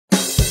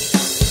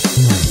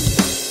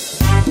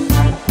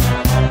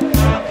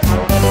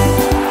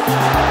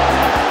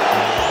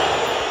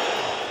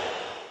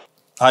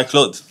Hi,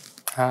 Claude.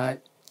 Hi.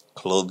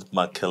 Claude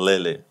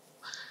Makelele.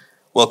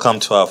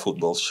 Welcome to our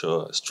football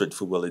show, Street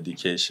Football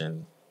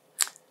Education.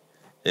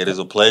 It is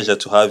a pleasure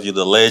to have you,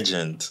 the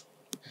legend.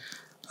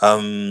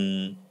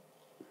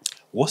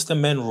 What's the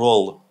main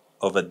role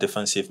of a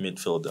defensive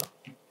midfielder?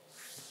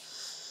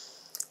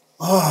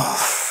 I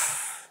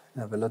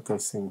have a lot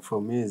of things.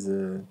 For me, is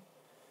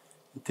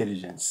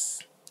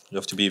intelligence. You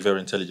have to be very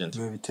intelligent.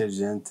 Very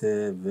intelligent,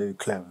 very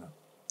clever.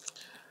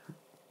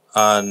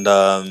 And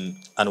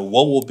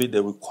what will be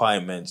the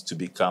requirements to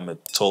become a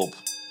top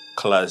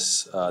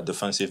class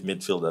defensive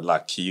midfielder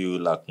like you,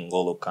 like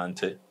N'Golo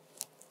Kante?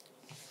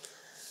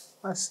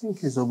 I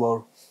think it's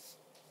about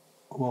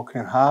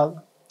working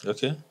hard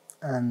Okay.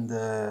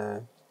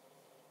 and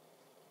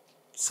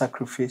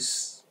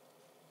sacrifice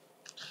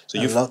So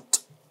a you've lot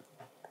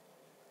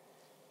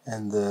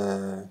and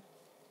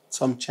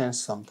some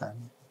chance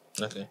sometimes.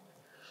 Okay.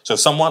 So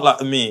someone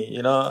like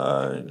me,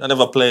 I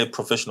never played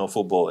professional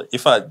football.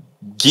 If I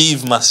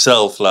give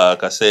myself,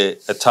 like I say,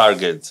 a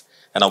target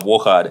and I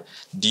work hard,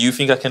 do you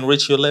think I can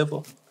reach your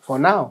level? For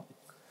now,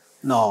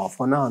 no.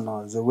 For now,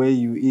 no. The way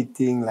you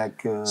eating,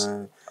 like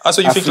So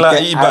you think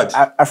like I eat bad?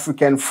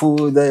 African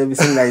food,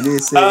 everything like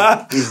this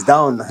is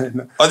down.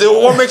 Or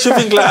what makes you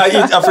think like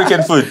I eat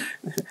African food?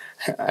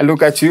 I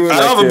look at you. I like,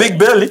 don't have a big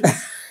belly.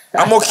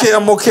 I'm okay.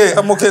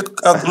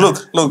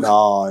 Look.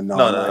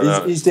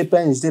 No. It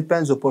depends. It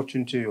depends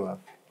opportunity you have.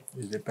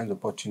 It depends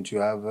opportunity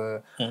you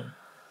have.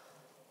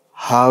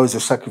 How the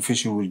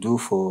sacrifice you will do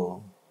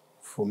for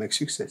make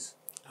success.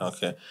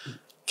 Okay.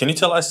 Can you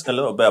tell us a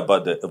little bit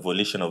about the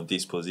evolution of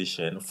this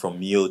position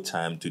from your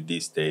time to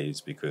these days?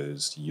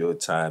 Because your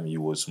time, you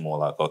was more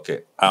like,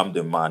 okay, I'm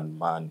the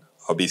man.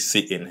 I'll be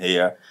sitting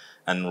here.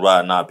 And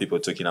right now, people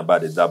are talking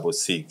about the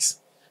 666.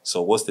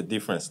 So what's the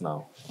difference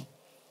now?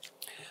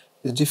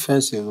 The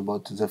difference is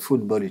about the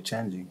football is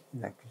changing,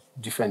 like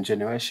different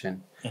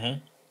generation.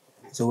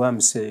 So what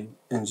I'm saying,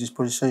 in this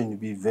position, you need to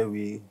be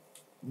very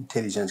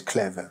intelligent,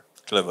 clever.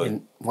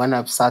 And when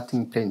I'm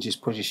starting playing this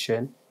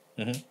position,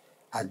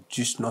 I'm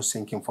just not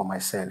thinking for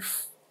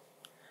myself.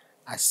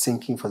 I'm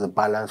thinking for the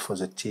balance for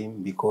the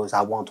team because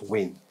I want to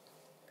win.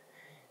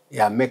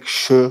 Yeah, make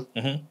sure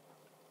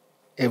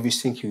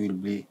everything will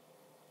be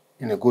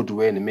in a good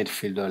way in the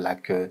midfielder,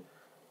 like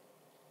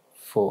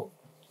for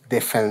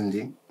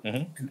defending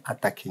and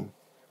attacking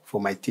for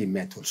my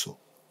teammate also.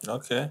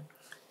 Okay.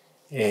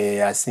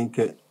 I think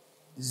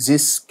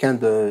this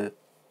kind of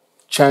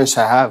chance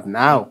I have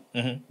now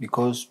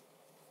because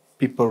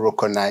people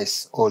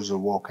recognize all the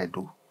work I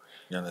do.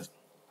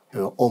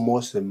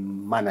 Almost a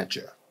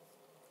manager.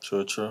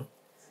 True.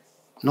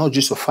 Not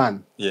just a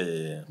fan.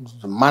 Yeah.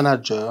 The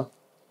manager,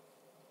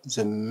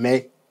 they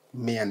make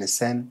me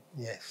understand,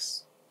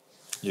 yes.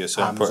 You're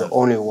so I'm important. the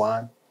only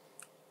one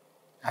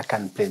I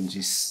can play in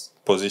this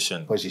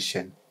position.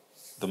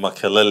 The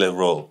Makelele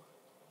role.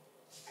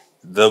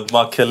 The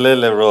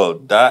Makelele role.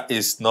 That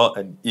is not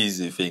an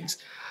easy thing.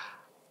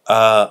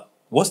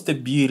 What's the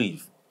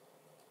beauty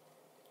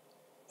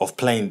of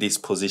playing this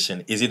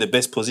position? Is it the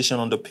best position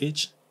on the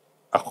pitch?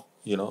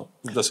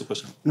 That's the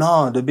question.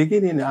 No, the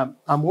beginning,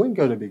 I'm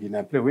winger the beginning.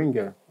 I play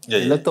winger.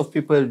 A lot of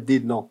people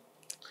did know.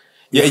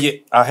 Yeah.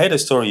 I heard a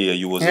story here.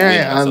 You was a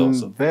winger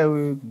also. I'm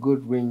very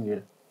good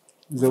winger.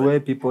 The way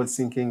people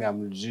thinking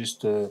I'm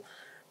just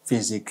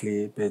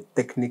physically, but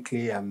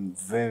technically I'm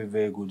very,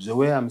 very good. The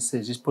way I'm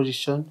saying this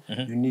position,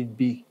 you need to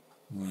be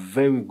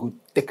very good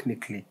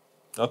technically.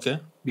 Okay.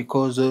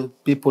 Because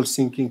people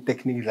thinking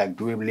technique like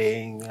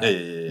dribbling.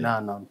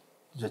 No.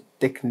 The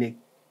technique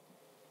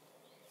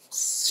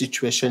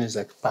situation is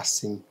like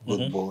passing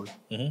good ball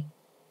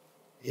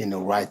in the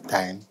right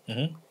time,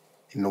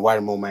 in the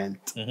right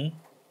moment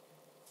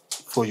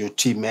for your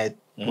teammate.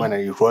 When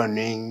you're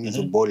running,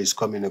 the ball is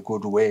coming a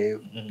good way.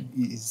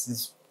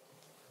 It's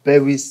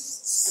very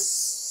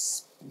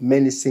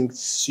many things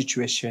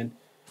situation.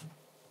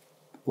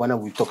 When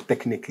we talk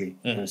technically,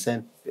 you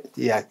understand?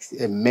 Yeah,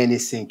 many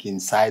things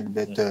inside,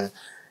 but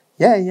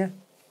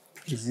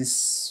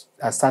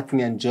I starting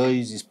to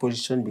enjoy this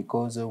position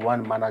because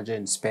one manager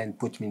in Spain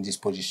put me in this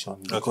position.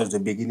 Because the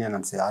beginning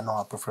I'm saying,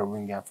 I prefer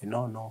winger. I say,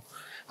 no,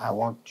 I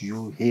want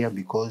you here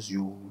because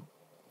you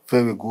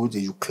very good,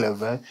 you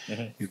clever,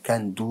 you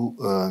can do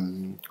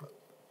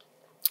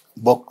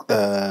box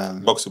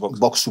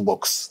to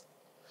box.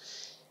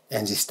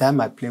 And this time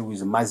I play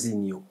with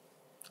Mazinho.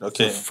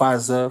 Okay. The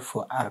father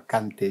for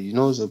Arcante,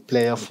 the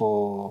player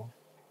for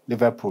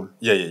Liverpool.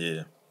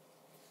 Yeah.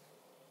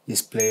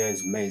 This player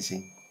is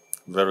amazing.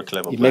 Very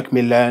clever player. He make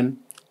me learn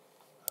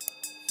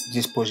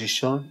this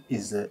position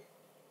is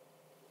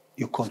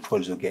you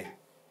control the game.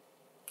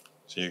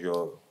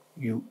 So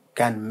you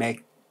can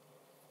make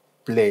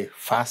play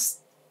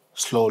fast,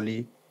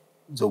 slowly,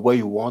 the way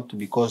you want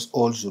because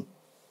all the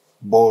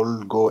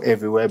ball go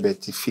everywhere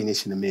but it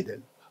finish in the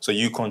middle. So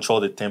you control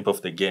the tempo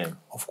of the game?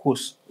 Of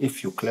course,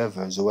 if you're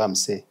clever, the way I'm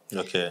saying.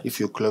 Okay. If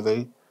you're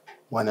clever,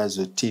 when as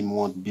a team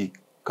won't be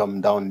come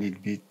down a little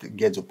bit,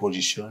 get the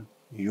position,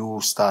 you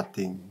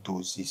starting do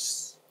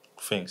these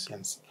things.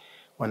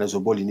 When as a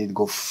ball you need to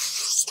go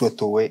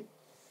straight away,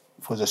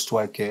 for the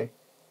striker.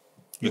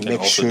 You You can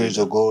make also sure do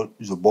that.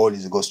 the ball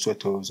is go straight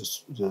to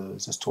the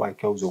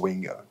striker or the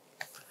winger.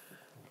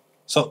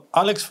 So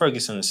Alex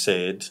Ferguson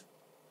said,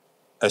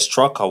 "A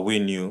striker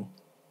win you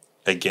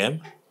a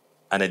game,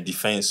 and a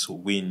defense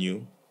win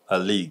you a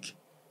league."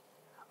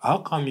 How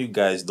come you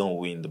guys don't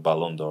win the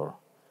Ballon d'Or?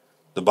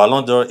 The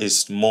Ballon d'Or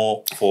is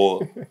more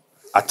for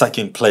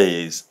attacking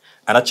players.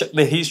 And I checked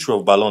the history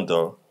of Ballon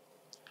d'Or.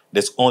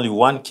 There's only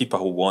one keeper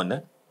who won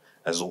it,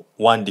 as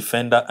one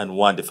defender and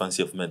one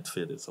defensive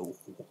midfielder. So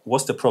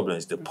what's the problem?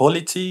 Is the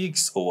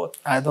politics or what?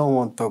 I don't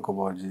want to talk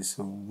about this.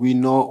 We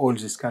know all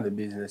this kind of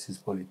business is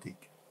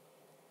politics.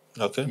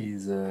 Okay.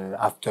 Is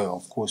after,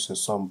 of course,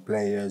 some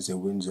players they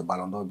win the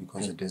Ballon d'Or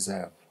because they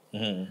deserve.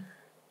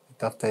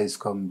 But after it's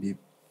come be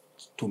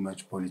too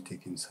much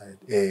politics inside.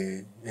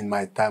 In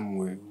my time,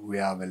 we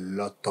have a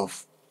lot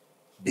of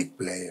big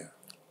players.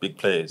 Big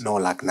players.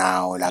 Not like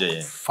now, like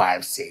Yeah.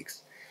 5,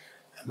 6.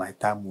 In my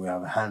time, we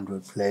have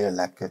 100 players,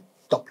 like a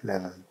top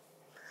level.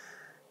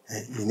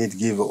 You need to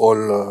give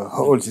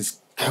all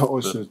these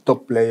also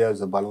top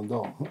players a Ballon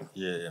d'Or.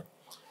 Yeah.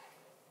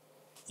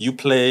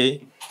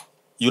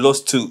 You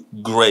lost two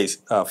great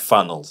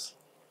finals.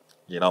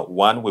 You know,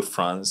 one with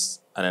France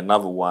and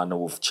another one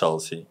with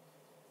Chelsea.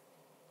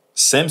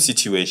 Same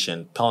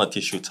situation,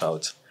 penalty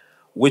shootout.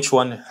 Which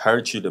one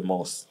hurt you the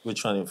most?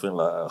 Which one you feel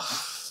like,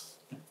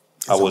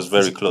 I was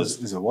very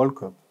close? It's a World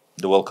Cup.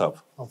 The World Cup.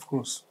 Of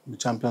course. The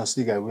Champions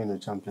League, I win the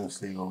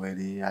Champions League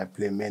already. I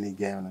play many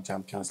games in the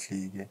Champions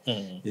League.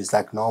 It's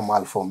like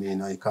normal for me,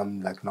 it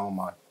comes like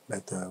normal.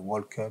 But the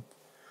World Cup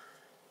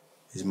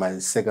is my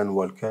second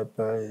World Cup.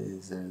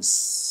 It's the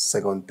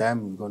second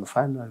time we're going to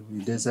final.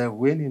 We deserve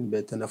winning,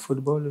 but in the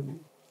football,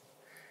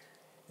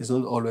 it's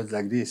not always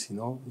like this,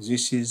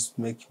 This is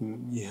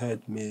making me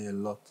hurt me a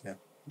lot, yeah.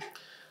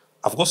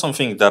 I've got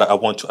something that I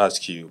want to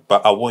ask you,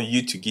 but I want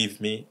you to give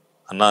me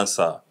an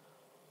answer.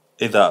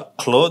 Either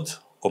Claude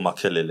or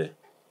Makelele.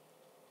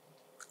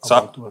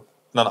 About what?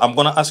 No, I'm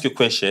going to ask you a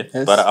question,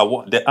 Yes.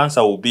 but the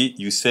answer will be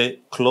you say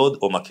Claude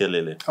or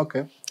Makelele.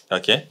 Okay.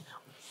 Okay?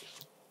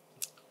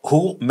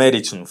 Who made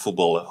it in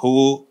football?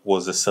 Who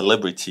was a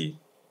celebrity?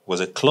 Was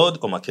it Claude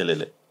or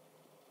Makelele?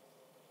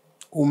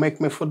 Who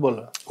make me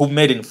footballer? Who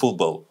made in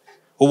football?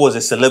 Who was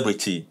a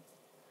celebrity?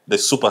 The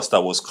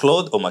superstar was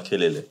Claude or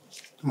Makelele?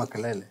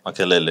 Makelele.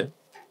 Makelele.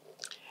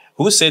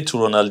 Who said to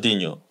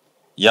Ronaldinho,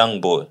 young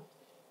boy,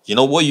 you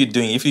know what you're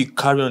doing? If you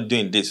carry on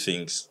doing these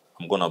things,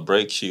 I'm going to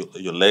break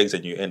your legs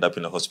and you end up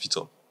in a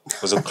hospital.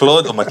 Was it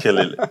Claude or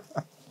Makelele?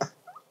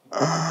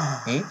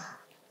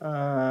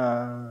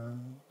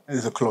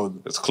 It's a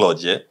Claude. It's Claude,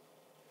 yeah?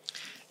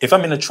 If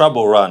I'm in a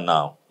trouble right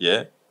now,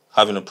 yeah,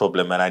 having a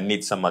problem and I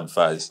need some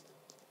advice,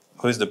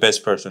 who is the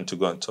best person to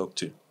go and talk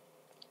to?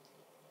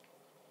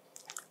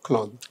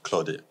 Claude.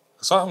 Claude, yeah.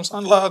 So I'm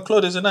saying like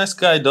Claude is a nice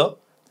guy, though.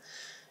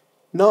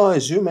 No,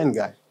 he's human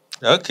guy.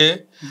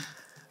 Okay.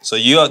 So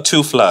you are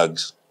two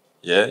flags,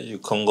 yeah? You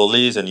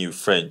Congolese and you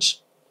French.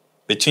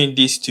 Between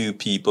these two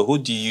people, who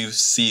do you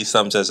see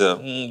sometimes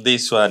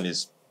this one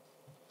is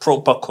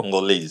proper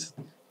Congolese?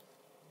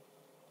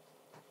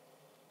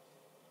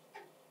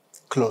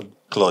 Claude.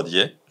 Claude,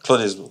 yeah?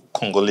 Claude is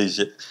Congolese,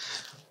 yeah?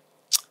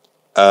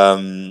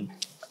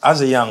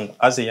 As a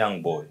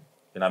young boy,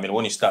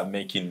 when you start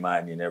making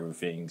money and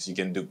everything, you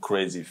can do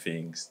crazy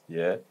things,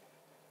 yeah?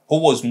 Who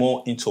was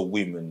more into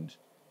women?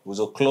 Was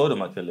it Claude or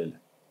Makelele?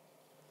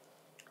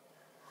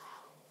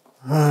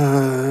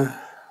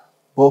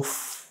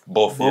 Both.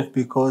 Both, yeah?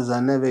 Because I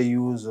never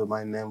use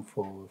my name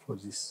for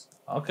this.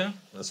 Okay,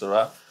 that's all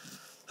right.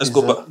 Let's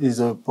go back.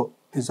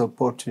 It's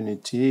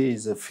opportunity,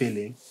 it's a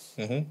feeling.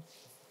 Okay.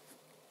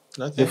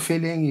 The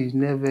feeling is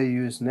never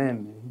use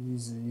name.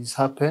 It's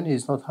happen,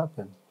 it's not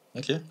happen.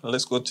 Okay,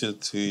 let's go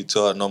to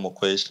our normal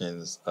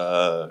questions.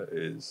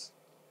 Is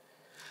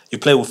you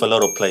play with a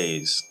lot of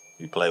players.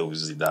 You play with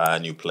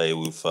Zidane. You play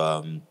with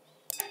the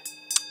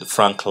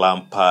Frank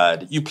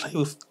Lampard. You play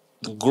with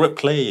great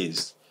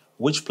players.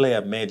 Which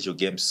player made your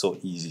game so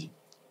easy?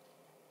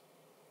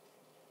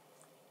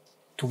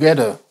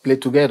 Play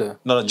together.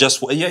 No,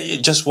 just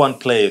one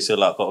player. So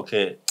like,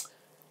 okay,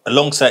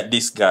 alongside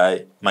this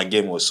guy, my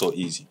game was so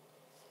easy.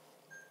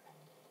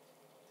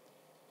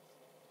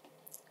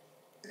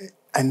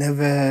 I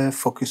never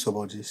focus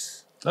about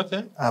this.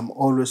 Okay. I'm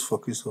always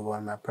focused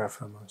on my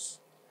performance.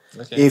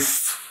 Okay.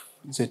 If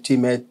the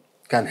teammate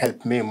can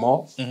help me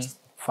more,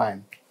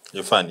 fine.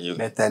 You're fine.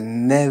 But I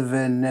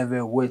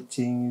never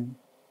waiting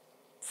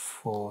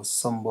for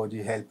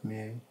somebody help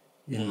me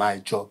in my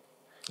job.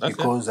 Okay.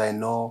 Because I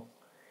know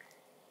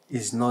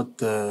it's not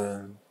it's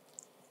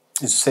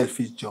a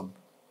selfish job.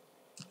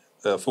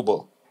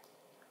 Football.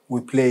 We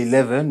play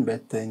 11,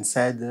 but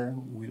inside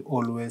we're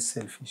always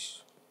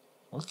selfish.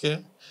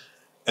 Okay.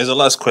 As a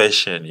last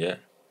question, yeah.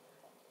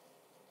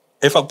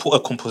 If I put a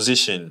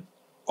composition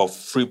of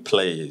 3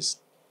 players,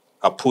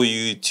 I put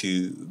you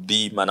to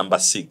be my number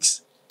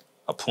 6.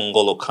 I put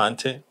N'Golo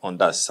Kante on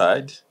that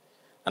side,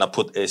 and I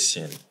put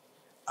Essien.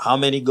 How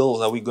many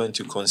goals are we going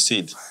to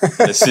concede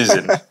this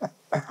season?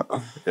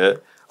 Yeah.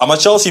 I'm a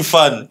Chelsea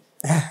fan,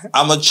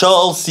 I'm a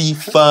Chelsea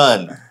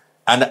fan,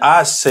 and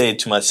I say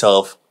to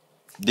myself,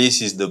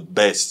 this is the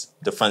best.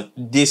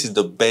 This is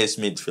the best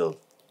midfield.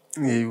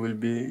 It will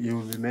be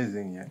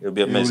amazing. Yeah, It'll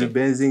be it will amazing. be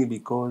amazing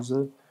because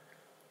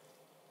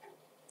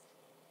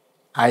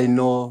I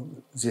know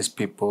these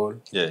people.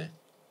 Yeah.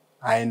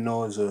 I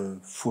know the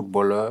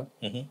footballer.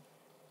 Mhm.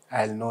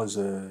 I know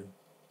the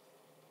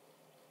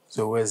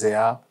way they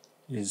are.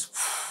 Is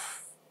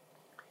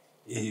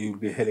it will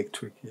be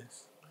electric.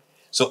 Yes.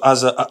 So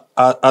as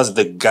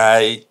the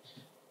guy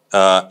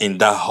in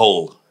that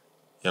hole,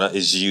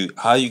 is you.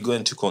 How are you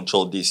going to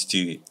control these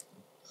two?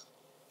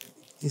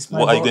 It's my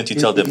What are you boy. going to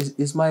tell them?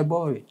 It's my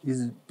boy.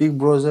 He's big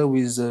brother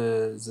with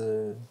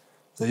the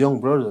young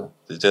brother.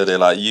 To tell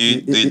them like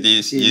you do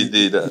this, you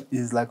do that.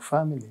 It's like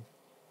family.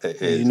 It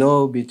And is. you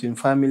know, between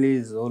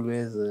families,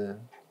 always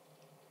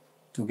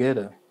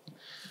together.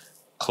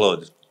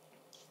 Claude,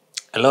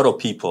 a lot of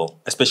people,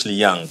 especially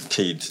young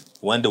kids,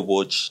 when they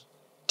watch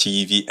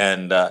TV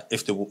and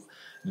if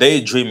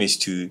their dream is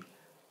to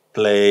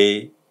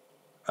play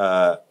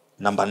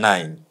number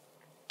 9,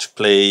 to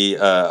play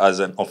as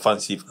an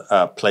offensive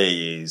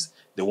player,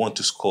 they want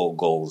to score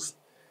goals,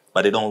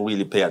 but they don't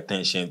really pay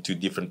attention to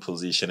different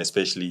positions,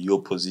 especially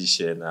your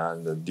position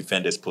and the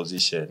defender's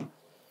position.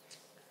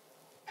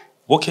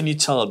 What can you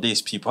tell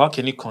these people? How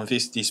can you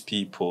convince these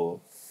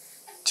people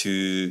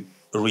to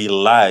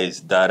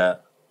realize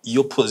that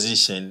your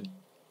position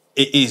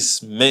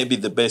is maybe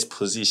the best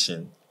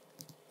position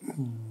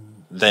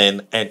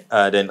than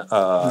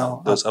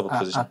No, those other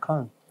positions?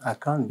 I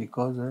can't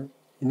because it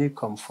need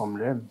come from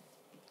them.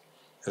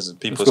 As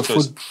people's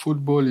Because choice.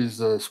 football is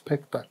a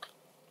spectacle.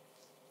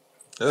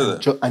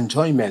 Is it?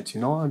 Enjoyment,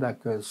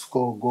 like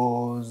score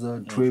goals,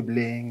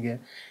 dribbling. It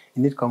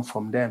need come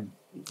from them.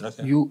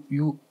 Okay.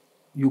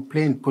 You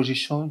play in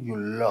position you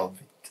love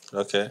it.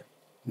 Okay.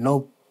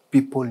 No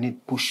people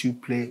need push you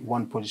play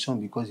one position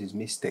because it's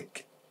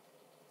mistake.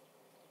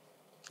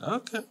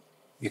 Okay.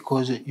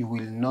 Because you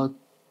will not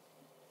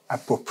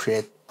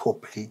appropriate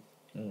properly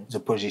the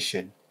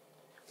position.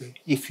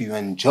 If you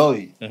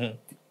enjoy,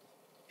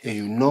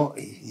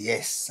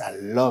 yes, I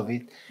love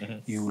it,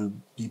 you will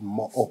be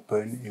more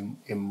open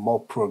and more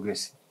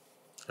progressive.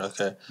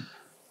 Okay.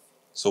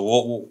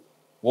 So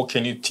what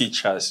can you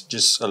teach us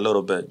just a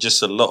little bit,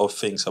 just a lot of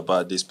things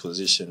about this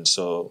position?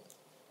 So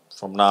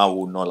from now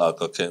we'll know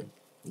like okay,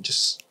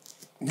 just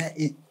Yeah,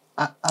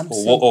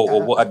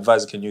 what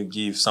advice can you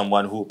give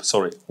someone who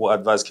what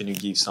advice can you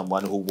give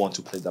someone who want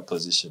to play that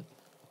position?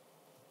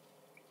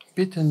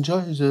 But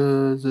enjoy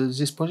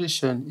this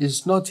position.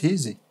 It's not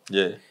easy.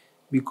 Yeah.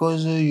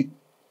 Because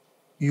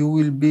you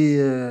will be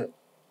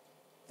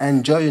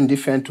enjoy in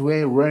different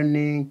way,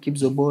 running, keep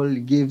the ball,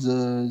 give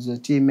the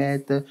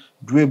teammate,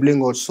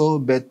 dribbling also,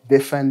 but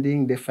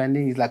defending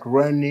is like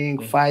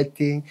running,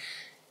 fighting.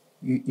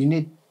 You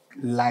need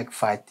like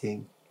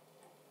fighting,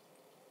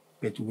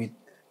 but with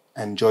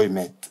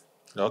enjoyment.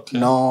 Okay.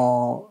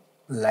 No,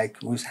 like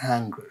with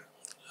hunger.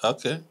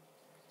 Okay.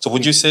 So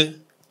would you say?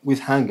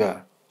 With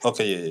hunger.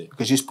 Okay, yeah.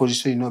 Because this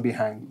position,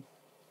 behind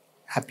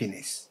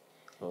happiness.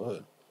 Oh.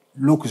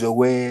 Look the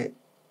way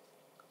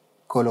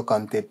Kolo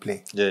Kante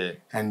play. Yeah.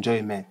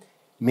 Enjoyment.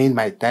 Me in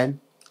my time.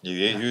 You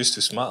used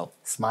to smile.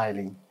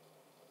 Smiling.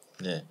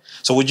 Yeah.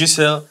 So would you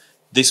say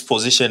this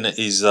position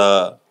is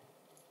the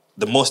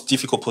most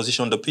difficult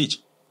position on the pitch?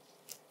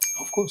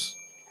 Of course.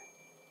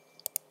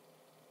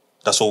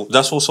 That's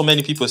all so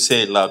many people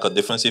say like a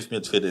defensive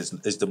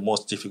midfield is the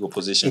most difficult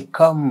position. It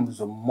comes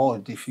more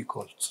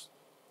difficult.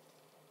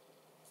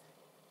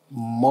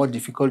 More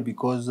difficult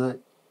because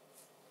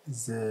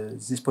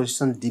this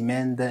position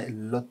demands a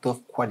lot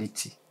of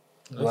quality.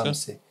 Okay. What I'm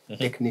saying.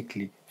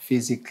 Technically,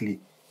 physically,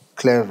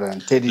 clever,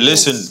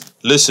 intelligent.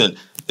 Listen.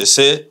 They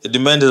say it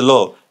demands a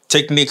lot.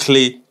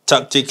 Technically,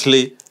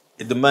 tactically,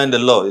 it demands a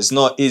lot. It's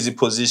not easy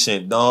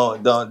position.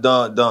 Don't.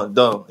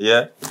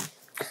 Yeah.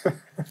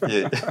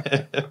 Yeah.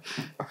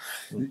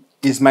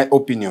 It's my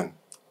opinion.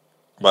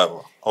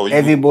 But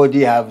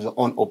everybody has their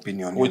own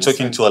opinion. We're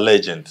talking to a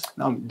legend.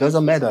 No, it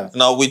doesn't matter.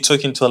 No, we're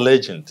talking to a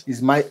legend.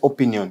 It's my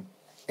opinion.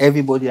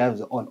 Everybody has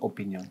their own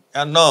opinion.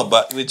 I know,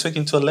 but we're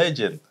talking to a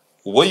legend.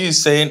 What you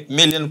saying,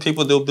 million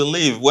people they'll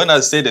believe. When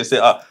I say, they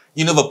say,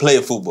 you never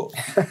play football.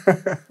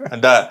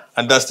 and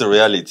that's the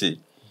reality.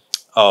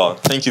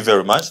 Thank you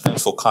very much.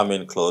 Thanks for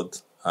coming, Claude.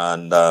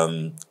 And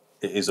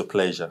it is a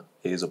pleasure.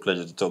 It is a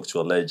pleasure to talk to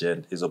a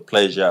legend. It's a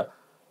pleasure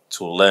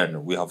to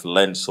learn. We have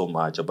learned so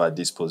much about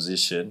this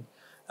position.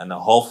 And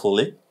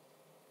hopefully,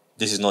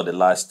 this is not the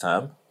last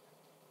time.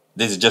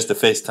 This is just the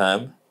first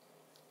time.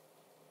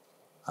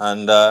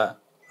 And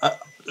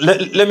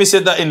let me say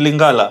that in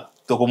Lingala.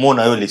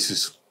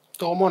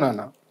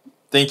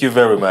 Thank you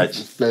very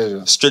much.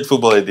 Pleasure. Straight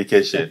football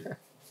education.